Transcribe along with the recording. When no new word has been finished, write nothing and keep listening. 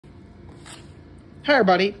Hi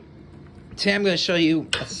everybody, today I'm going to show you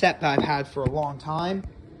a set that I've had for a long time.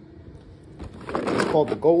 It's called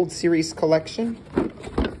the Gold Series Collection.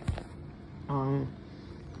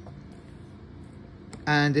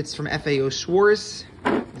 And it's from FAO Schwartz.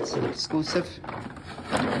 It's an exclusive.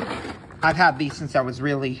 I've had these since I was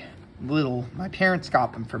really little. My parents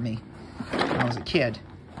got them for me when I was a kid.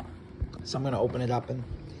 So I'm going to open it up and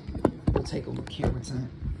we'll take a look here what's in it.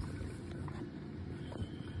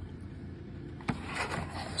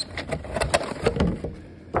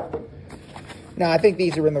 Now, I think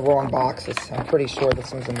these are in the wrong boxes. I'm pretty sure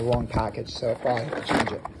this one's in the wrong package, so I probably have to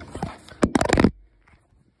change it.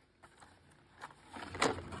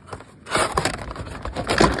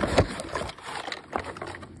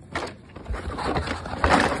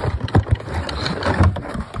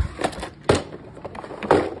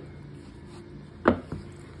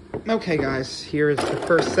 Okay, guys, here is the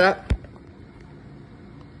first set.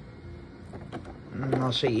 And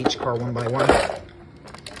I'll show you each car one by one.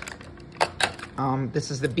 This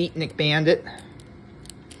is the Beatnik Bandit.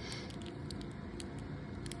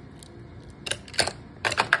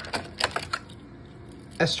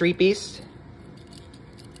 A Street Beast.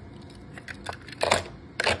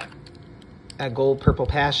 A Gold Purple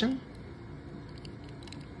Passion.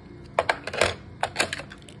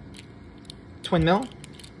 Twin Mill.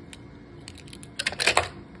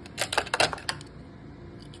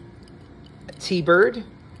 A T-Bird.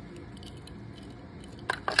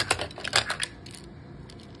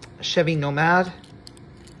 Chevy Nomad,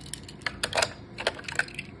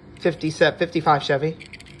 55 Chevy,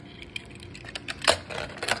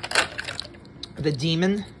 the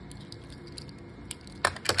Demon,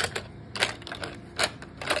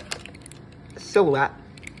 Silhouette,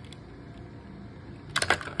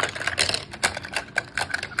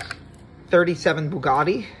 '37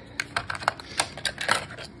 Bugatti,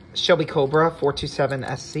 Shelby Cobra 427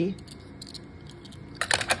 SC,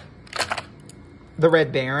 the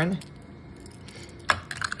Red Baron,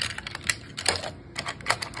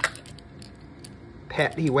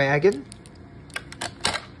 Paddy Wagon,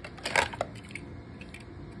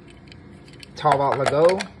 Talbot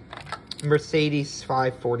Lago, Mercedes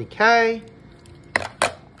 540K,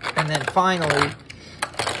 and then finally,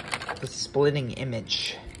 the Splitting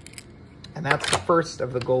Image. And that's the first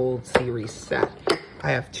of the Gold Series set.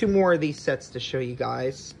 I have two more of these sets to show you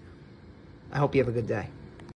guys. I hope you have a good day.